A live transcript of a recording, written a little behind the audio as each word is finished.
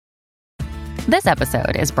This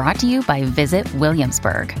episode is brought to you by Visit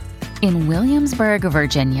Williamsburg. In Williamsburg,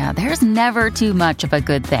 Virginia, there's never too much of a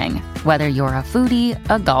good thing. Whether you're a foodie,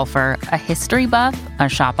 a golfer, a history buff, a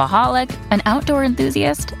shopaholic, an outdoor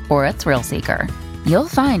enthusiast, or a thrill seeker, you'll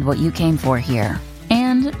find what you came for here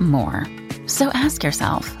and more. So ask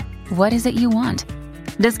yourself, what is it you want?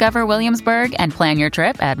 Discover Williamsburg and plan your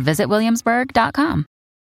trip at visitwilliamsburg.com.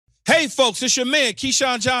 Hey, folks, it's your man,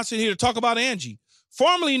 Keyshawn Johnson, here to talk about Angie,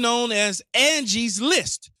 formerly known as Angie's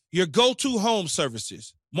List, your go-to home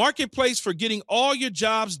services marketplace for getting all your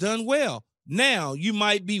jobs done well. Now, you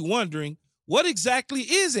might be wondering, what exactly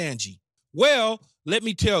is Angie? Well, let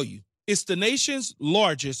me tell you, it's the nation's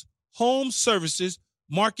largest home services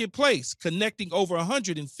marketplace, connecting over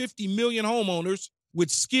 150 million homeowners with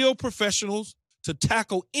skilled professionals to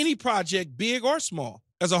tackle any project, big or small.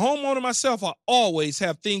 As a homeowner myself, I always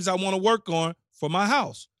have things I want to work on for my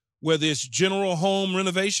house, whether it's general home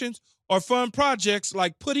renovations or fun projects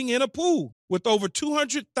like putting in a pool. With over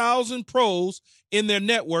 200,000 pros in their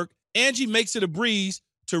network, Angie makes it a breeze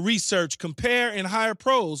to research, compare, and hire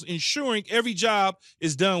pros, ensuring every job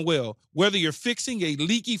is done well. Whether you're fixing a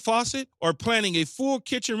leaky faucet or planning a full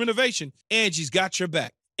kitchen renovation, Angie's got your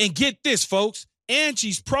back. And get this, folks,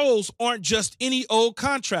 Angie's pros aren't just any old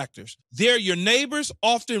contractors. They're your neighbors,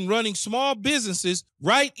 often running small businesses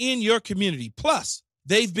right in your community. Plus,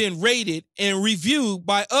 they've been rated and reviewed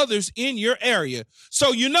by others in your area,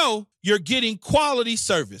 so you know you're getting quality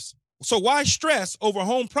service. So why stress over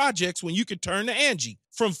home projects when you can turn to Angie?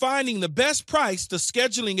 From finding the best price to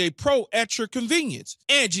scheduling a pro at your convenience,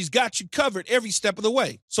 Angie's got you covered every step of the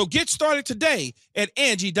way. So get started today at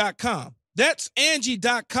Angie.com. That's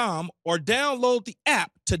Angie.com, or download the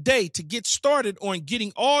app today to get started on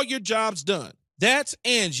getting all your jobs done. That's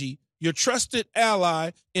Angie, your trusted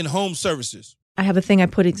ally in home services. I have a thing I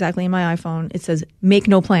put exactly in my iPhone. It says make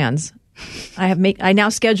no plans. I now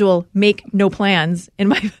schedule make no plans in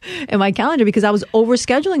my calendar because I was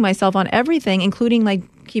overscheduling myself on everything, including like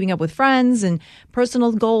keeping up with friends and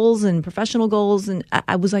personal goals and professional goals. And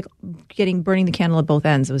I was like burning the candle at both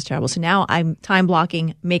ends. It was terrible. So now I'm time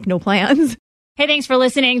blocking, make no plans. Hey, thanks for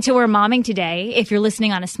listening to We're Momming Today. If you're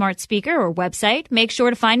listening on a smart speaker or website, make sure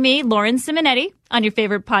to find me, Lauren Simonetti, on your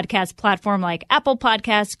favorite podcast platform like Apple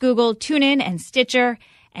Podcasts, Google, TuneIn, and Stitcher.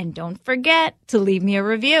 And don't forget to leave me a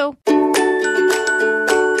review.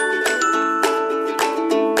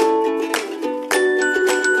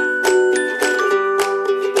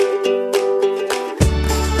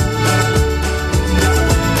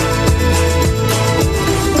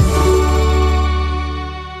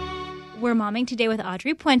 We're Momming Today with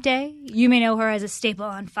Audrey Puente. You may know her as a staple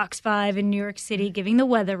on Fox 5 in New York City giving the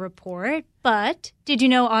weather report. But did you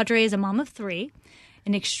know Audrey is a mom of 3,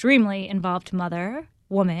 an extremely involved mother,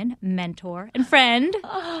 woman, mentor, and friend?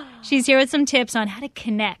 She's here with some tips on how to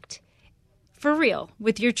connect for real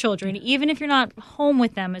with your children, even if you're not home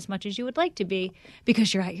with them as much as you would like to be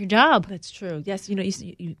because you're at your job. That's true. Yes,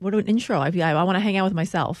 you what an intro. I want to hang out with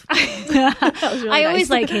myself. I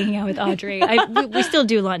always like hanging out with Audrey. We still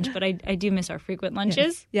do lunch, but I do miss our frequent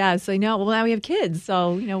lunches. Yeah, so well, now we have kids,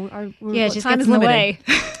 so it just time gets is in the limited. way.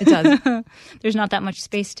 It does. There's not that much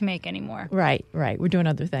space to make anymore. Right. We're doing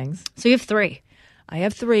other things. So you have 3. I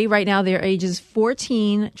have 3 right now. Their ages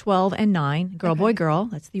 14, 12, and 9. Girl, boy, girl.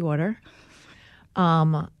 That's the order.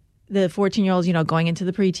 The 14-year-old's, going into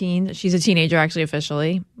the preteen. She's a teenager, actually,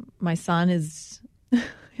 officially. My son is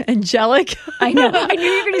angelic. I know. I knew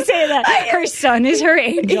you were going to say that. Her son is her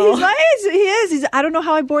angel. He is. I don't know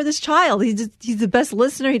how I bore this child. He's the best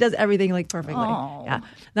listener. He does everything perfectly. Aww. Yeah.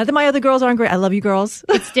 Not that my other girls aren't great. I love you girls.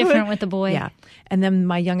 It's different with the boy. Yeah. And then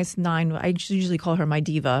my youngest 9, I usually call her my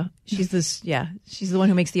diva. She's she's the one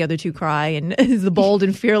who makes the other 2 cry and is the bold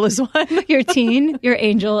and fearless one. Your teen, your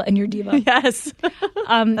angel, and your diva. Yes.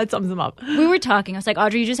 That sums them up. We were talking. I was like,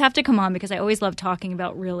 Audrey, you just have to come on because I always love talking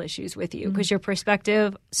about real issues with you because your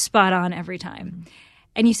perspective, spot on every time.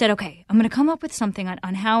 And you said, okay, I'm going to come up with something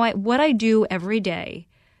on what I do every day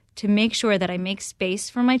to make sure that I make space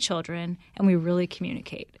for my children and we really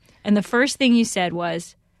communicate. And the first thing you said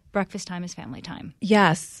was, breakfast time is family time.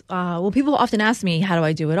 Yes. Well, people often ask me, how do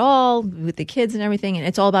I do it all with the kids and everything? And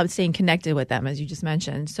it's all about staying connected with them, as you just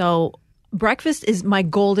mentioned. So breakfast is my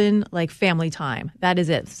golden family time. That is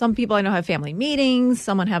it. Some people I know have family meetings.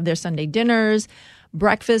 Someone have their Sunday dinners.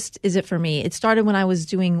 Breakfast is it for me. It started when I was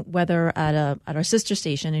doing weather at our sister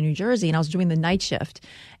station in New Jersey, and I was doing the night shift.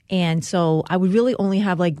 And so I would really only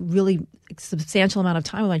have really substantial amount of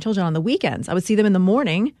time with my children on the weekends. I would see them in the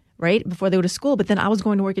morning, right, before they go to school. But then I was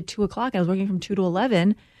going to work at 2 o'clock. I was working from 2 to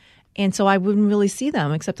 11. And so I wouldn't really see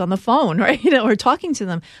them except on the phone, right? Or talking to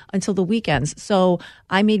them until the weekends. So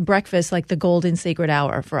I made breakfast like the golden sacred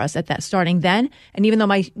hour for us at that starting then. And even though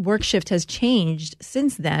my work shift has changed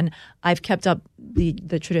since then, I've kept up the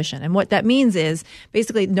tradition. And what that means is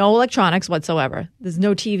basically no electronics whatsoever. There's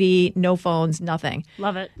no TV, no phones, nothing.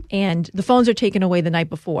 Love it. And the phones are taken away the night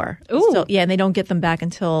before. Ooh. So, yeah, and they don't get them back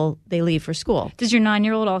until they leave for school. Does your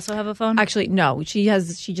 9-year-old also have a phone? Actually, no. She's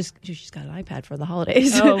got an iPad for the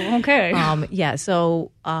holidays. Oh, okay. Yeah,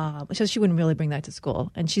 so she wouldn't really bring that to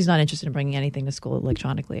school, and she's not interested in bringing anything to school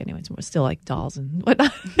electronically anyway. It's more still like dolls and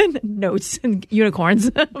whatnot, and notes and unicorns.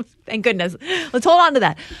 Thank goodness. Let's hold on to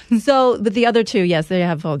that. So, but the other two, yes, they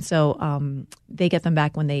have phones. So they get them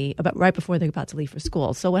back right before they're about to leave for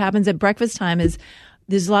school. So what happens at breakfast time is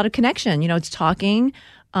there's a lot of connection. It's talking.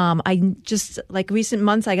 I just, like recent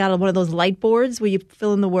months, I got one of those light boards where you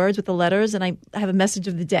fill in the words with the letters, and I have a message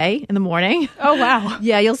of the day in the morning. Oh, wow.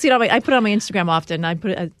 Yeah, you'll see it I put it on my Instagram often. I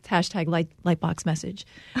put a hashtag lightbox message.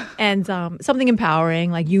 And something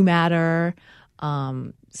empowering, like you matter,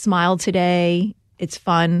 smile today. It's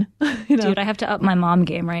fun. Dude, I have to up my mom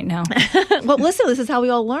game right now. Well, listen, this is how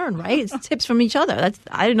we all learn, right? It's tips from each other.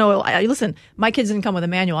 I didn't know. Listen, my kids didn't come with a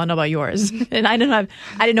manual. I don't know about yours, and I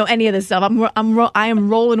didn't know any of this stuff. I am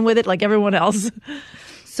rolling with it like everyone else.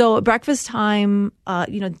 So at breakfast time,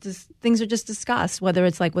 things are just discussed. Whether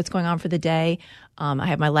it's like what's going on for the day. I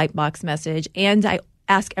have my Lightbox message, and I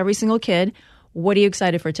ask every single kid, "What are you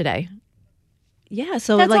excited for today?" Yeah,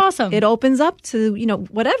 so that's awesome. It opens up to,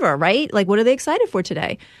 whatever, right? Like, what are they excited for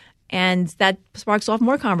today? And that sparks off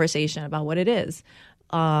more conversation about what it is.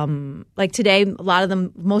 Like today,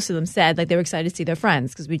 most of them said like they were excited to see their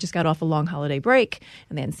friends because we just got off a long holiday break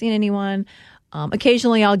and they hadn't seen anyone.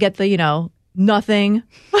 Occasionally I'll get the, nothing,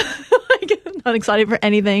 like, not excited for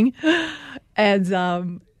anything.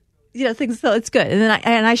 And, things, so it's good. And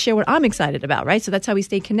then I share what I'm excited about, right? So that's how we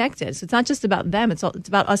stay connected. So it's not just about them. It's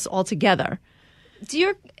about us all together.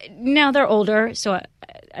 Now they're older, so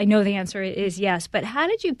I know the answer is yes, but how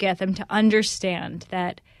did you get them to understand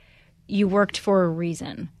that you worked for a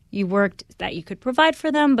reason? You worked that you could provide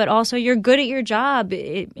for them, but also you're good at your job.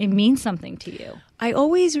 It means something to you. I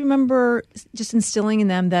always remember just instilling in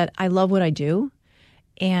them that I love what I do,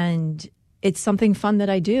 and it's something fun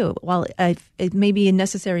that I do. While it may be a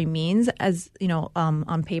necessary means as,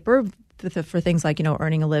 on paper, for things like,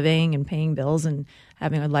 earning a living and paying bills and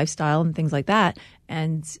having a lifestyle and things like that.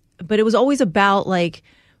 But it was always about like,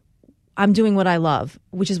 I'm doing what I love,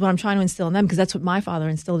 which is what I'm trying to instill in them because that's what my father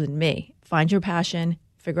instilled in me. Find your passion,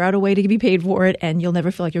 figure out a way to be paid for it, and you'll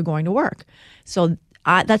never feel like you're going to work. So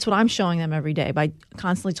that's what I'm showing them every day by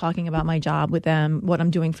constantly talking about my job with them, what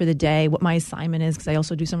I'm doing for the day, what my assignment is, because I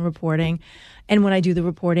also do some reporting. And when I do the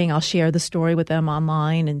reporting, I'll share the story with them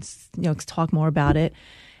online and talk more about it.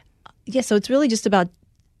 Yeah, so it's really just about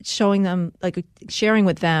showing them, like sharing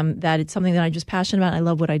with them that it's something that I'm just passionate about and I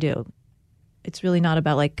love what I do. It's really not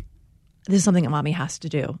about like, this is something that mommy has to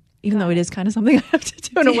do, even though it is kind of something I have to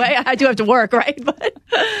do in a way. I do have to work, right?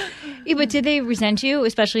 But did they resent you,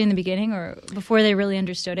 especially in the beginning or before they really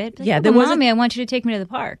understood it? Like, there was Mommy, I want you to take me to the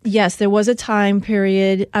park. Yes, there was a time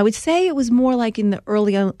period. I would say it was more like in the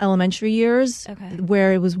early elementary years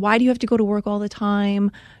where it was, why do you have to go to work all the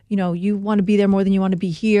time? You want to be there more than you want to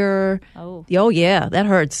be here. Oh, yeah, that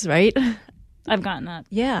hurts, right? I've gotten that.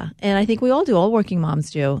 Yeah, and I think we all do. All working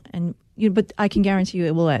moms do. And but I can guarantee you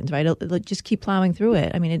it will end, right? It'll just keep plowing through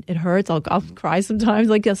it. I mean, it hurts. I'll cry sometimes.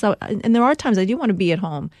 Like so, and there are times I do want to be at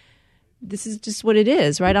home. This is just what it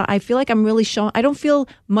is, right? I feel like I'm really showing. I don't feel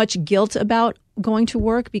much guilt about going to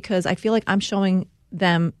work because I feel like I'm showing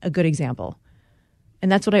them a good example,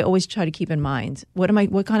 and that's what I always try to keep in mind. What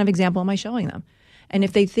kind of example am I showing them? And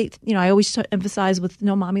if they think, I always emphasize with,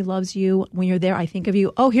 mommy loves you. When you're there, I think of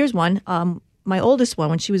you. Oh, here's one. My oldest one,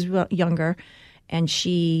 when she was younger, and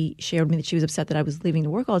she shared with me that she was upset that I was leaving to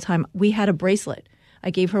work all the time, we had a bracelet. I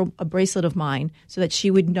gave her a bracelet of mine so that she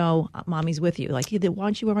would know mommy's with you. Like, hey, why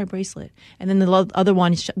don't you wear my bracelet? And then the other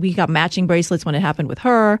one, we got matching bracelets when it happened with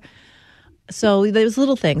her. So there's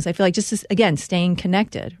little things. I feel like just, again, staying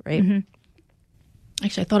connected, right? Mm-hmm.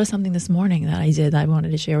 Actually, I thought of something this morning that I did that I wanted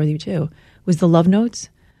to share with you too. Was the love notes.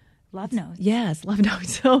 Love notes. Yes, love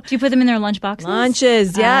notes. So, do you put them in their lunch boxes?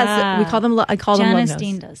 Lunches, yes. We call them. I call them love notes. Janice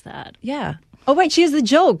Dean does that. Yeah. Oh, wait. She has the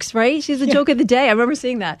jokes, right? She has the joke of the day. I remember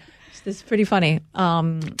seeing that. It's pretty funny.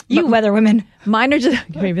 You weather women. Mine are just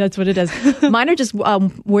maybe that's what it is. Mine are just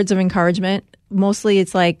words of encouragement. Mostly,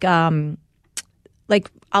 it's like something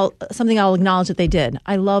I'll acknowledge that they did.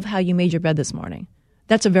 I love how you made your bed this morning.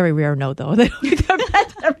 That's a very rare note, though. They don't make their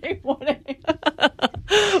beds every morning.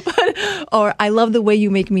 Or I love the way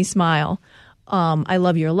you make me smile. I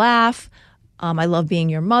love your laugh. I love being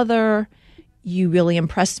your mother. You really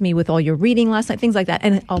impressed me with all your reading last night, things like that.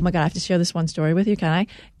 And oh my God, I have to share this one story with you. Can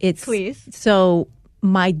I? Please. So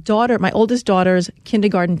my oldest daughter's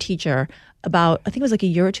kindergarten teacher, I think it was like a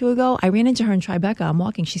year or two ago, I ran into her in Tribeca. I'm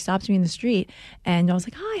walking. She stopped me in the street and I was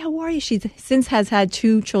like, hi, how are you? She since has had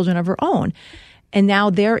 2 children of her own. And now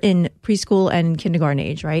they're in preschool and kindergarten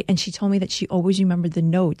age, right? And she told me that she always remembered the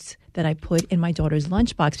notes that I put in my daughter's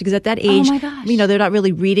lunchbox because at that age, my gosh. they're not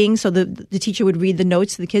really reading. So the teacher would read the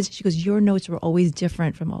notes to the kids. She goes, your notes were always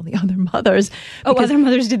different from all the other mothers. Other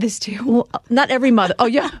mothers did this too. Well, not every mother. Oh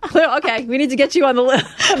yeah. Okay. We need to get you on the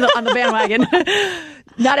on the bandwagon.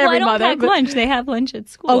 Not every I don't mother. pack lunch. They have lunch at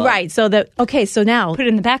school. Oh, right. So so now Put it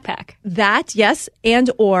in the backpack. that, yes, and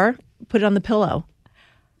or put it on the pillow.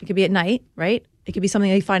 It could be at night, right? It could be something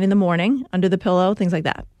they find in the morning under the pillow, things like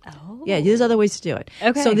that. Oh. Yeah, there's other ways to do it.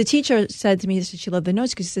 Okay. So the teacher said to me that she loved the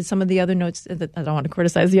notes because she said some of the other notes, I don't want to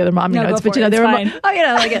criticize the other mommy No, notes, go but for it. they It's were, fine.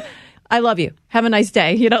 like, I love you. Have a nice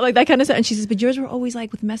day. Like that kind of stuff. And she says, but yours were always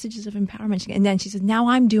like with messages of empowerment. And then she says, now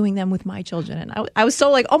I'm doing them with my children. And I was so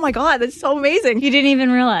like, oh my God, that's so amazing. You didn't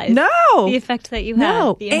even realize the effect that you had.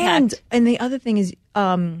 No. The impact. And the other thing is,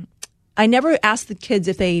 I never asked the kids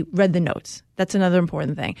if they read the notes. That's another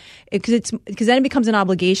important thing because then it becomes an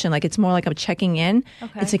obligation. Like it's more like I'm checking in.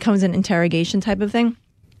 Okay. It becomes an interrogation type of thing.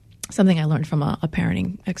 Something I learned from a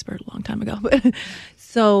parenting expert a long time ago.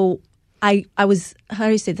 So I was, how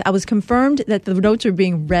do you say this? I was confirmed that the notes were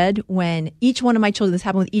being read when each one of my children, this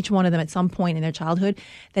happened with each one of them at some point in their childhood,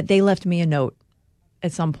 that they left me a note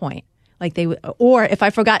at some point. Like they would, or if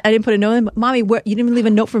I forgot, I didn't put a note in, Mommy, you didn't even leave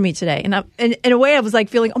a note for me today. And in a way, I was like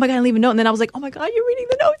feeling, oh my God, I didn't leave a note. And then I was like, oh my God, you're reading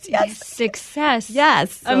the notes. Yes. Success.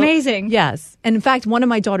 Yes. So, Amazing. Yes. And in fact, one of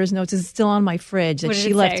my daughter's notes is still on my fridge that What did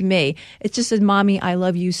she it left say? me. It just says, Mommy, I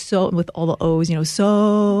love you so, with all the O's,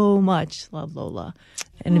 so much. Love, Lola.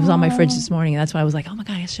 And it was on my fridge this morning. And that's why I was like, oh my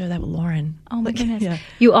God, I gotta share that with Lauren. Oh my goodness. Yeah.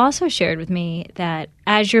 You also shared with me that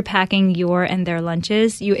as you're packing your and their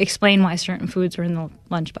lunches, you explain why certain foods are in the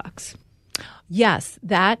lunchbox. Yes,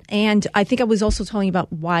 that. And I think I was also telling you about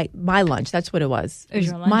why my lunch. That's what it was. It was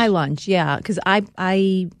your lunch? My lunch, yeah. Because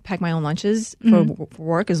I pack my own lunches for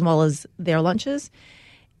work as well as their lunches.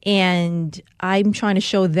 And I'm trying to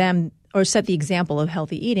show them or set the example of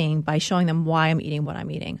healthy eating by showing them why I'm eating what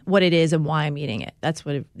I'm eating, what it is and why I'm eating it. That's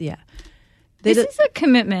what This is a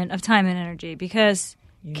commitment of time and energy because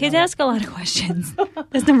kids ask a lot of questions.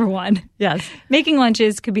 That's number one. Yes. Making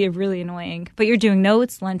lunches could be really annoying, but you're doing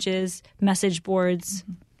notes, lunches, message boards.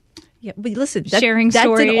 Yeah, but listen, Sharing that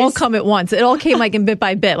stories. didn't all come at once. It all came like in bit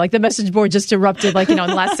by bit. Like the message board just erupted in the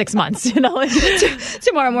last 6 months,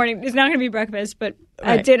 Tomorrow morning, it's not going to be breakfast, but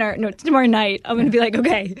Right. at dinner, no, tomorrow night, I'm going to be like,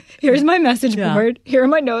 okay, here's my message Yeah. board. Here are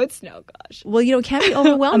my notes. No, gosh. Well, it can be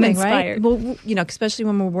overwhelming, right? inspired. Well, especially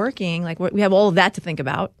when we're working, we have all of that to think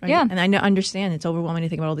about. Right? Yeah. And I understand it's overwhelming to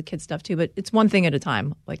think about all the kid stuff too, but it's one thing at a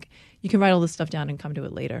time. Like you can write all this stuff down and come to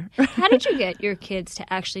it later. How did you get your kids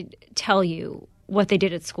to actually tell you what they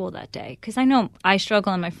did at school that day? Because I know I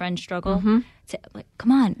struggle and my friends struggle. To,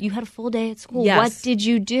 come on, you had a full day at school. Yes. What did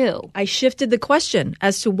you do? I shifted the question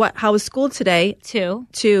as to how was school today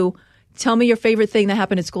To tell me your favorite thing that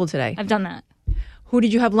happened at school today. I've done that. Who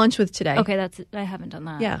did you have lunch with today? Okay, I haven't done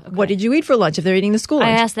that. Yeah. Okay. What did you eat for lunch if they're eating the school lunch?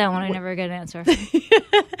 I asked that one. I never get an answer.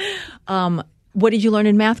 What did you learn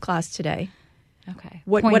in math class today? Okay.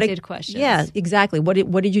 Pointed questions. Yeah, exactly. What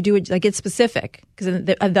did you do? Like, get specific,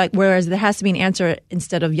 because whereas there has to be an answer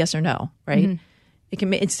instead of yes or no, right?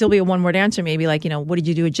 It'd still be a one word answer, maybe like what did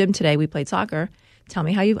you do at gym today? We played soccer. Tell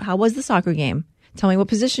me how was the soccer game? Tell me what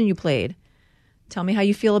position you played. Tell me how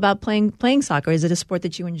you feel about playing soccer. Is it a sport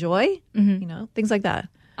that you enjoy? Things like that.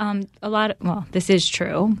 This is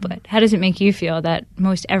true, but how does it make you feel that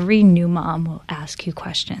most every new mom will ask you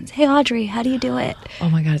questions? Hey, Audrey, how do you do it? Oh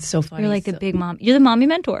my God, it's so funny. You're like the big mom. You're the mommy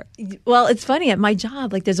mentor. Well, it's funny at my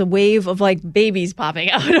job. Like, there's a wave of babies popping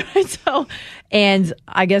out, right? So, and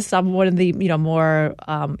I guess I'm one of the more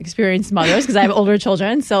experienced mothers because I have older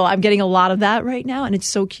children. So I'm getting a lot of that right now, and it's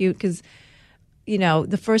so cute because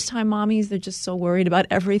the first time mommies, they're just so worried about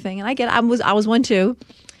everything, and I was one too.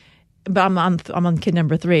 But I'm on kid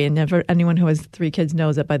number 3, and anyone who has 3 kids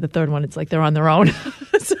knows that by the third one, it's like they're on their own.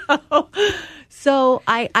 So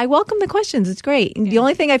I welcome the questions. It's great. And the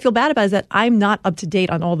only thing I feel bad about is that I'm not up to date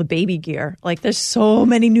on all the baby gear. Like, there's so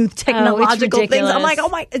many new technological things. I'm like, oh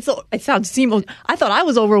my! It sounds seamless. I thought I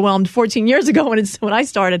was overwhelmed 14 years ago when I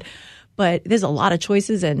started. But there's a lot of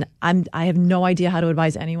choices, and I have no idea how to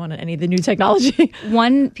advise anyone on any of the new technology.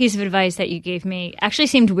 One piece of advice that you gave me actually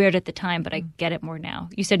seemed weird at the time, but I get it more now.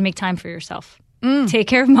 You said make time for yourself. Take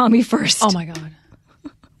care of mommy first. Oh my God.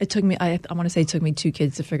 It took me, I want to say it took me 2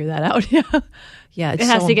 kids to figure that out. Yeah. It's It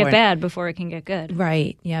has so to get important. bad before it can get good.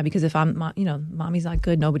 Right. Yeah. Because if mommy's not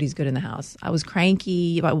good, nobody's good in the house. I was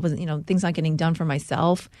cranky. I wasn't, things not getting done for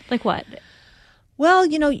myself. Like what? Well,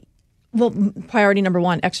 priority number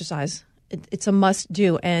 1, exercise. It's a must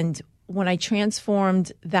do. And when I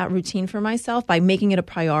transformed that routine for myself by making it a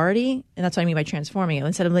priority, and that's what I mean by transforming it,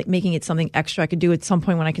 instead of like making it something extra I could do at some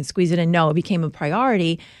point when I can squeeze it in, no, it became a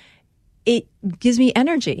priority. It gives me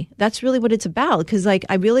energy. That's really what it's about. Because like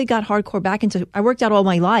I really got hardcore back into, I worked out all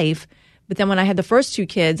my life, but then when I had the first 2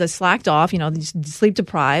 kids, I slacked off, sleep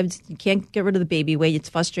deprived. You can't get rid of the baby weight. It's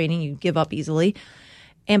frustrating. You give up easily.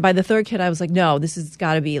 And by the 3rd kid, I was like, no, this has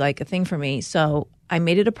got to be like a thing for me. So I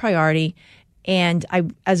made it a priority. And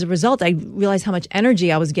as a result, I realized how much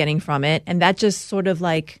energy I was getting from it. And that just sort of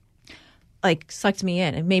like sucked me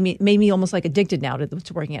in. It made me almost like addicted now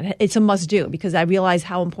to working at it. It's a must do because I realize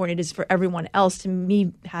how important it is for everyone else to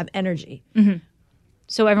me have energy. Mm-hmm.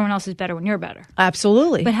 So everyone else is better when you're better.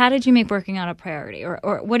 Absolutely. But how did you make working out a priority?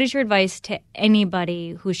 Or what is your advice to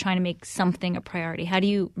anybody who's trying to make something a priority? How do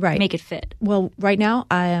you make it fit? Well, right now,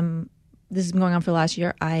 this has been going on for the last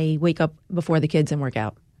year. I wake up before the kids and work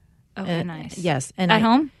out. Okay, nice. Yes. And at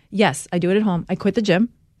home? Yes, I do it at home. I quit the gym.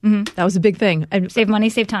 Mm-hmm. That was a big thing. Save money,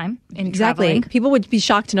 save time. Exactly. Traveling. People would be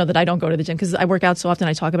shocked to know that I don't go to the gym because I work out so often.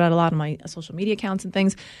 I talk about it a lot on my social media accounts and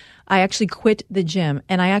things. I actually quit the gym,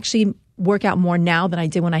 and I actually work out more now than I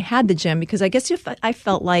did when I had the gym because I guess I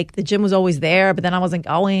felt like the gym was always there, but then I wasn't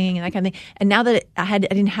going and that kind of thing. And now that I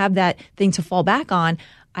didn't have that thing to fall back on,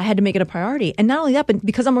 I had to make it a priority. And not only that, but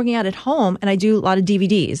because I'm working out at home and I do a lot of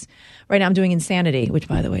DVDs. Right now I'm doing Insanity, which,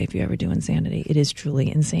 by the way, if you ever do Insanity, it is truly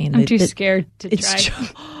insane. I'm too scared to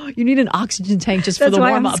try. You need an oxygen tank just for the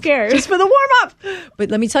warm-up. That's why I'm scared. Just for the warm-up. But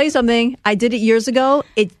let me tell you something. I did it years ago.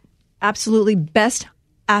 It absolutely best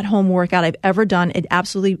at-home workout I've ever done. It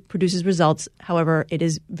absolutely produces results. However, it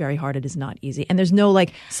is very hard. It is not easy. And there's no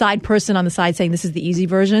like side person on the side saying this is the easy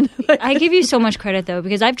version. I give you so much credit, though,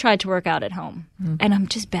 because I've tried to work out at home, and I'm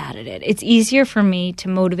just bad at it. It's easier for me to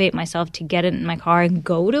motivate myself to get in my car and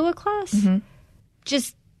go to a class. Mm-hmm.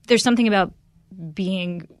 Just there's something about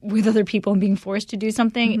being with other people and being forced to do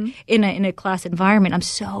something in a class environment. I'm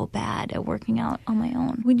so bad at working out on my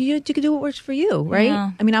own. When you can do what works for you, right?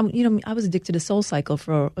 Yeah. I mean, I was addicted to SoulCycle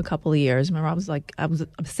for a couple of years. Remember, I was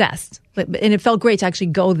obsessed, and it felt great to actually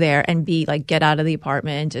go there and be like get out of the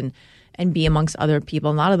apartment and be amongst other people.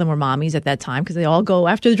 A lot of them were mommies at that time because they all go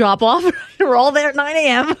after the drop off. We're all there at 9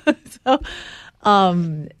 a.m.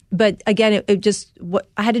 But again,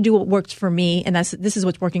 I had to do what worked for me, and this is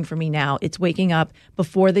what's working for me now. It's waking up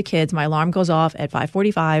before the kids. My alarm goes off at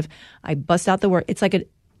 5:45. I bust out the work. It's like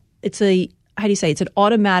it's an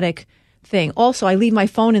automatic thing. Also, I leave my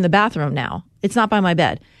phone in the bathroom now. It's not by my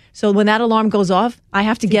bed. So when that alarm goes off, I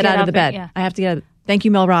have to get out of the bed. I have to get out. Thank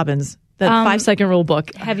you, Mel Robbins. The 5-second rule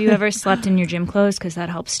book. Have you ever slept in your gym clothes? Because that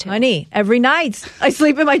helps too. Honey, every night I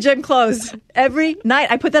sleep in my gym clothes. Every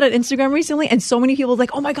night. I put that on Instagram recently, and so many people were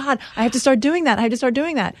like, oh my God, I have to start doing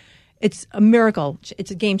that. It's a miracle.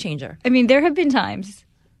 It's a game changer. I mean, there have been times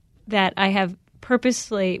that I have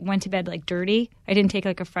purposely went to bed like dirty. I didn't take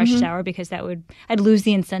like a fresh shower because I'd lose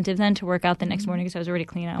the incentive then to work out the next morning because I was already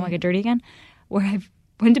clean out and like a dirty again. Where I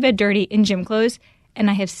went to bed dirty in gym clothes, and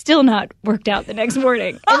I have still not worked out the next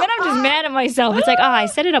morning. And then I'm just mad at myself. It's like, I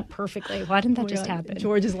set it up perfectly. Why didn't that just happen?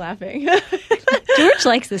 George is laughing. George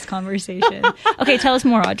likes this conversation. Okay, tell us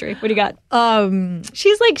more, Audrey. What do you got?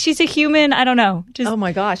 She's a human. I don't know. Just oh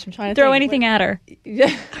my gosh, I'm trying to throw anything at her.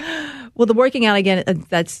 Well, the working out again,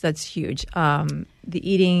 that's huge. The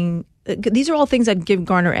eating. These are all things that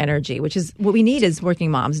garner energy, which is what we need as working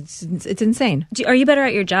moms. It's insane. Are you better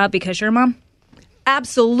at your job because you're a mom?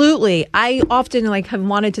 Absolutely. I often have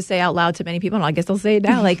wanted to say out loud to many people, and I guess I'll say it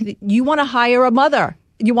now. You want to hire a mother.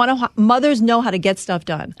 Mothers know how to get stuff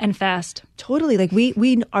done and fast. Totally.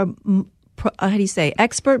 We are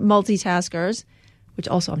expert multitaskers. Which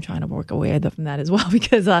also I'm trying to work away from that as well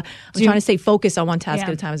because I'm trying to stay focused on one task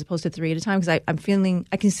at a time as opposed to 3 at a time because I'm feeling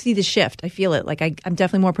I can see the shift. I feel it. I'm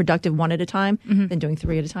definitely more productive 1 at a time than doing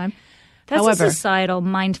 3 at a time. That's a societal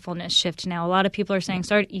mindfulness shift now. A lot of people are saying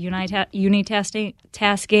start unitasking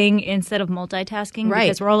instead of multitasking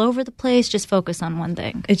because we're all over the place. Just focus on one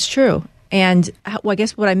thing. It's true. And I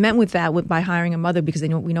guess what I meant with that by hiring a mother because we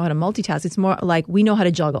know how to multitask. It's more like we know how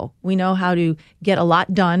to juggle. We know how to get a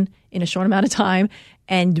lot done in a short amount of time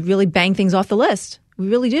and really bang things off the list. We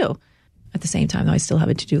really do. At the same time, though, I still have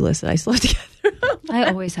a to-do list that I still have to get through. I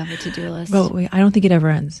always have a to-do list. But I don't think it ever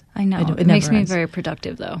ends. I know. It makes me very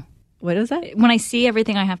productive, though. What is that? When I see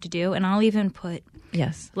everything I have to do, and I'll even put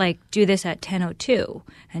Yes. Like, do this at 10:02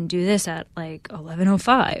 and do this at like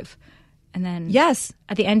 11:05. And then Yes.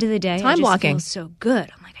 at the end of the day, Time I just blocking. feel so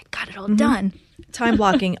good. I'm like, I got it all done. Time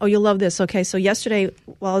blocking. Oh, you'll love this. Okay, so yesterday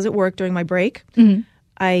while I was at work during my break,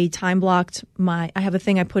 I time blocked I have a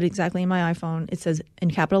thing I put exactly in my iPhone. It says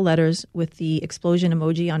in capital letters with the explosion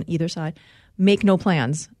emoji on either side, make no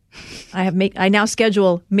plans. I now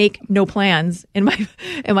schedule make no plans in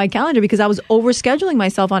my calendar because I was overscheduling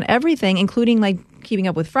myself on everything, including like keeping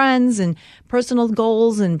up with friends and personal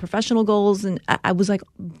goals and professional goals. And I was like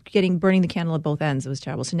burning the candle at both ends. It was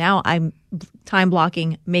terrible. So now I'm time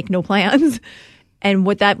blocking, make no plans. And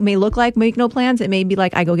what that may look like, make no plans, it may be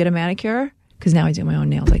like I go get a manicure because now I do my own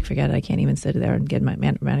nails. Like, forget it. I can't even sit there and get my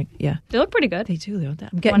manicure. Yeah. They look pretty good. They do. They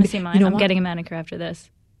don't. Want to see mine? I'm getting a manicure after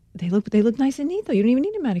this. They look nice and neat though. You don't even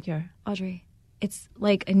need a manicure. Audrey, it's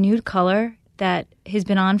like a nude color that has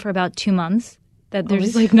been on for about 2 months that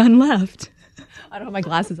there's like none left. I don't have my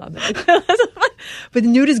glasses on there. But the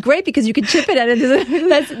nude is great because you can chip it at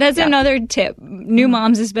it. That's another tip. New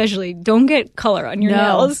moms especially, don't get color on your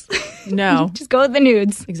nails. No. Just go with the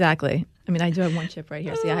nudes. Exactly. I mean, I do have one chip right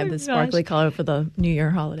here. See, I have this sparkly color for the New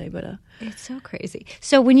Year holiday, but it's so crazy.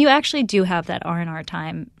 So when you actually do have that R&R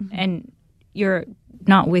time and you're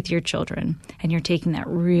not with your children and you're taking that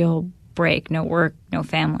real break, no work, no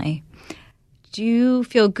family, do you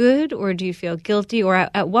feel good or do you feel guilty? Or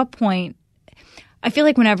at what point? I feel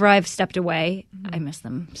like whenever I've stepped away, I miss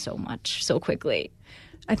them so much, so quickly.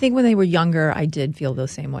 I think when they were younger, I did feel the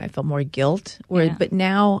same way. I felt more guilt. But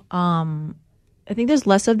now I think there's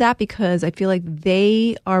less of that because I feel like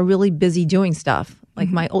they are really busy doing stuff. Like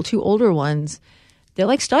my two older ones, they're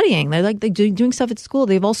like studying. They're doing stuff at school.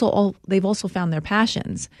 They've also found their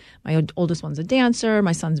passions. My oldest one's a dancer.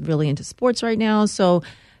 My son's really into sports right now. So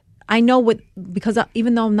I know because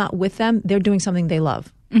even though I'm not with them, they're doing something they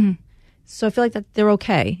love. Mm-hmm. So I feel like that they're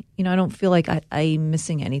okay. You know, I don't feel like I'm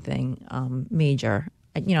missing anything major.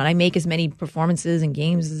 And I make as many performances and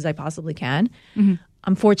games as I possibly can. Mm-hmm.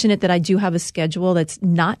 I'm fortunate that I do have a schedule that's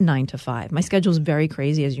not 9 to 5. My schedule is very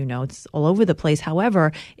crazy, as you know. It's all over the place.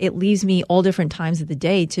 However, it leaves me all different times of the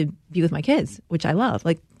day to be with my kids, which I love.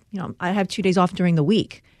 Like, I have 2 days off during the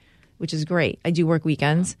week, which is great. I do work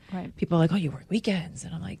weekends. Right. People are like, oh, you work weekends.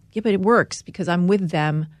 And I'm like, yeah, but it works because I'm with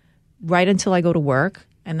them right until I go to work.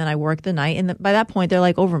 And then I work the night. And by that point, they're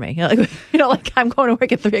like over me. Like I'm going to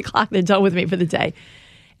work at 3 o'clock. They're done with me for the day.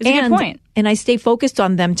 It's a good point. And I stay focused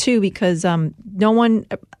on them too because no one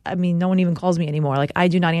even calls me anymore. Like I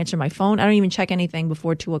do not answer my phone. I don't even check anything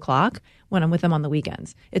before 2 o'clock when I'm with them on the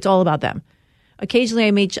weekends. It's all about them.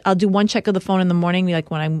 Occasionally I'll do one check of the phone in the morning, like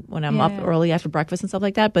when I'm up early after breakfast and stuff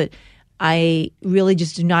like that. But I really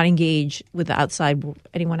just do not engage with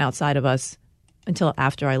anyone outside of us until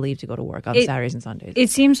after I leave to go to work on Saturdays and Sundays. It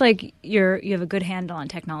seems like you have a good handle on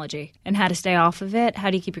technology and how to stay off of it. How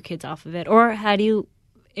do you keep your kids off of it? Or how do you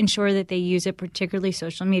ensure that they use it, particularly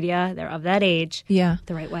social media, they're of that age, the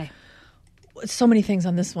right way? So many things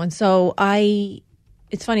on this one. So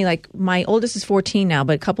it's funny, like my oldest is 14 now,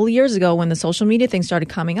 but a couple of years ago when the social media thing started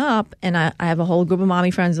coming up, and I have a whole group of mommy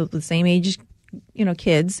friends with the same age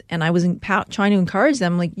kids, and I was trying to encourage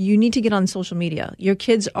them, like, you need to get on social media. Your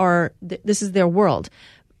kids this is their world.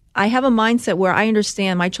 I have a mindset where I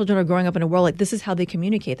understand my children are growing up in a world like this is how they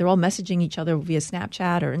communicate. They're all messaging each other via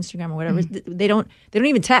Snapchat or Instagram or whatever. Mm-hmm. They don't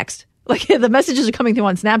even text. Like the messages are coming through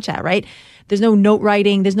on Snapchat, right? There's no note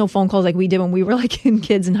writing. There's no phone calls like we did when we were like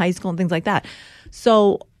kids in high school and things like that.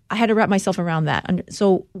 So I had to wrap myself around that. And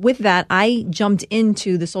so with that, I jumped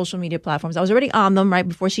into the social media platforms. I was already on them right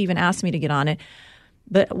before she even asked me to get on it.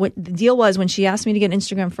 But what the deal was, when she asked me to get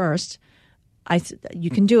Instagram first, I said, you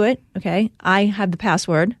can do it. Okay. I have the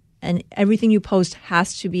password and everything you post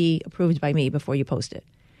has to be approved by me before you post it.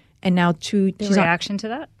 And now the reaction to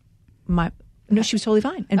that? No, she was totally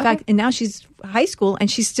fine. In fact, and now she's high school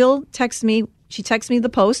and she still texts me. She texts me the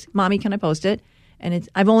post, Mommy, can I post it? And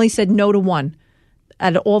I've only said no to one.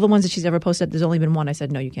 Out of all the ones that she's ever posted, there's only been one I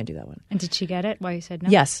said, no, you can't do that one. And did she get it? Why you said no?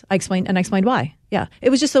 Yes. I explained why. Yeah. It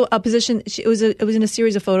was just a position. It was in a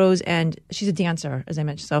series of photos, and she's a dancer, as I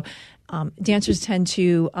mentioned. So dancers tend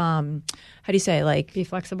to, how do you say, like... be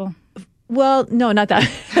flexible? Well, no, not that.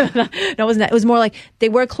 No, it wasn't that. It was more like they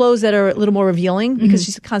wear clothes that are a little more revealing because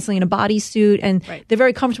she's constantly in a bodysuit, and they're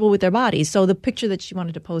very comfortable with their bodies. So the picture that she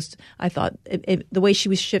wanted to post, I thought, the way she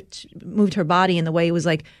was moved her body and the way it was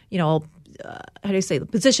like, how do you say,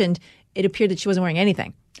 positioned, it appeared that she wasn't wearing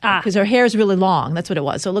anything. Because her hair is really long. That's what it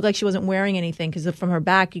was. So it looked like she wasn't wearing anything because from her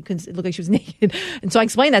back, it looked like she was naked. And so I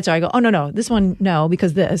explained that to her. I go, oh, no, this one, no,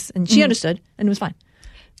 because this. And she understood, and it was fine.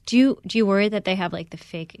 Do you worry that they have like the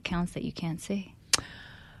fake accounts that you can't see?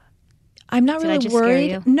 I'm not Did I really just scare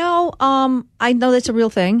worried. you? No, I know that's a real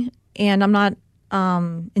thing, and I'm not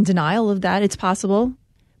in denial of that. It's possible,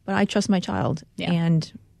 but I trust my child. Yeah.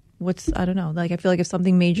 And I don't know. Like, I feel like if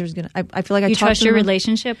something major is gonna, I feel like You trust your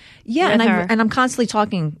relationship? Yeah, with and her? I'm constantly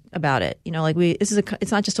talking about it. You know, like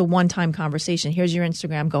it's not just a one-time conversation. Here's your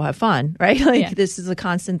Instagram, go have fun, right? Like this is a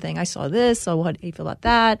constant thing. I saw this, so what do you feel about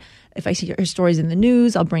that? If I see your stories in the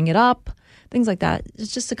news, I'll bring it up. Things like that.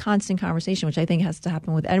 It's just a constant conversation, which I think has to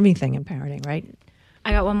happen with everything in parenting, right?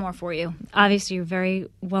 I got one more for you. Obviously, you're very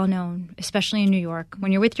well known, especially in New York.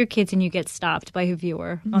 When you're with your kids and you get stopped by a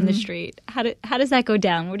viewer on the street, how does that go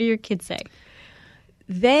down? What do your kids say?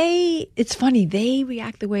 It's funny. They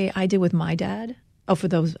react the way I did with my dad. Oh, for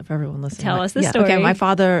everyone listening. Tell us the story. Okay, my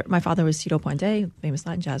father was Tito Puente, famous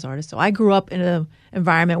Latin jazz artist. So I grew up in an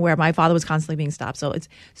environment where my father was constantly being stopped.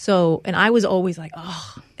 And I was always like,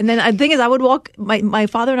 oh. And then the thing is, I would walk. My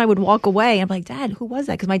father and I would walk away. And I'm like, Dad, who was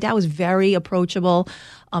that? Because my dad was very approachable,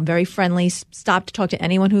 very friendly. Stopped to talk to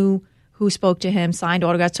anyone who spoke to him, signed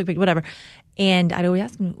autographs, took pictures, whatever. And I'd always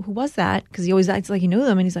ask him, who was that? Because he always acts like he knew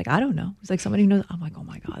them. And he's like, I don't know. He's like, somebody who knows. I'm like, oh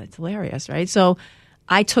my God, it's hilarious, right? So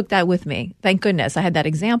I took that with me. Thank goodness I had that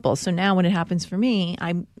example. So now when it happens for me,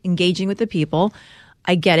 I'm engaging with the people.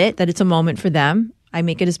 I get it that it's a moment for them. I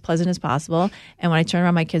make it as pleasant as possible. And when I turn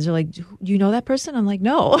around, my kids are like, do you know that person? I'm like,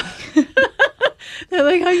 no. They're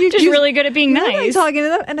like, are you Just really good at being nice? nice. Talking to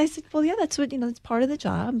them. And I said, well, yeah, that's what, it's part of the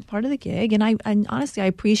job, part of the gig. And honestly, I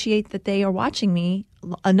appreciate that they are watching me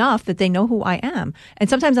enough that they know who I am. And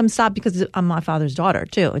sometimes I'm stopped because I'm my father's daughter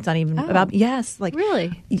too. It's not even about, like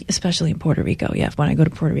Really? Especially in Puerto Rico. Yeah. When I go to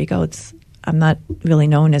Puerto Rico, I'm not really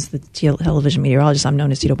known as the television meteorologist. I'm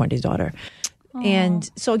known as Tito Puente's daughter. Aww. And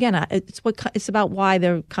so again, it's about why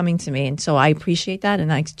they're coming to me, and so I appreciate that,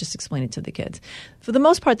 and I just explain it to the kids. For the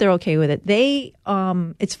most part, they're okay with it.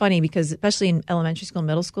 It's funny because especially in elementary school,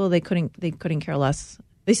 middle school, they couldn't care less.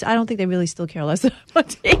 I don't think they really still care less about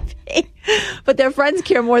TV, but their friends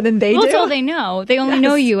care more than they do. That's all they know. They only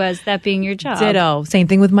know you as that being your job. Ditto. Same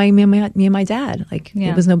thing with me and my dad. Like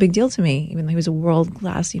it was no big deal to me, even though he was a world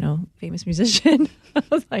class, famous musician. I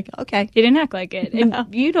was like, okay. You didn't act like it,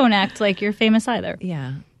 and you don't act like you're famous either.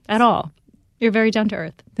 Yeah, at all. You're very down to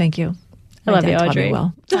earth. Thank you. I love you, Audrey.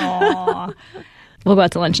 Well, Aww. We'll go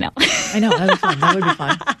out to lunch now. I know. That would be fun. That would be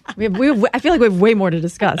fun. I feel like we have way more to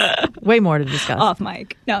discuss. Way more to discuss. Off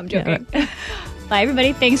mic. No, I'm joking. Yeah. Bye,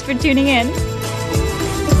 everybody. Thanks for tuning in.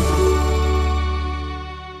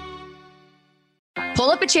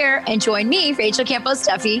 Pull up a chair and join me, Rachel Campos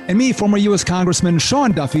Duffy. And me, former U.S. Congressman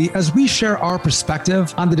Sean Duffy, as we share our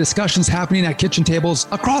perspective on the discussions happening at kitchen tables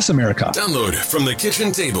across America. Download From the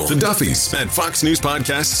Kitchen Table to Duffy's at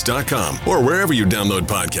foxnewspodcasts.com or wherever you download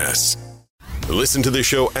podcasts. Listen to the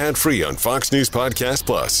show ad-free on Fox News Podcast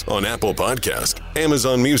Plus, on Apple Podcast,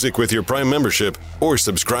 Amazon Music with your Prime membership, or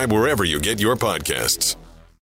subscribe wherever you get your podcasts.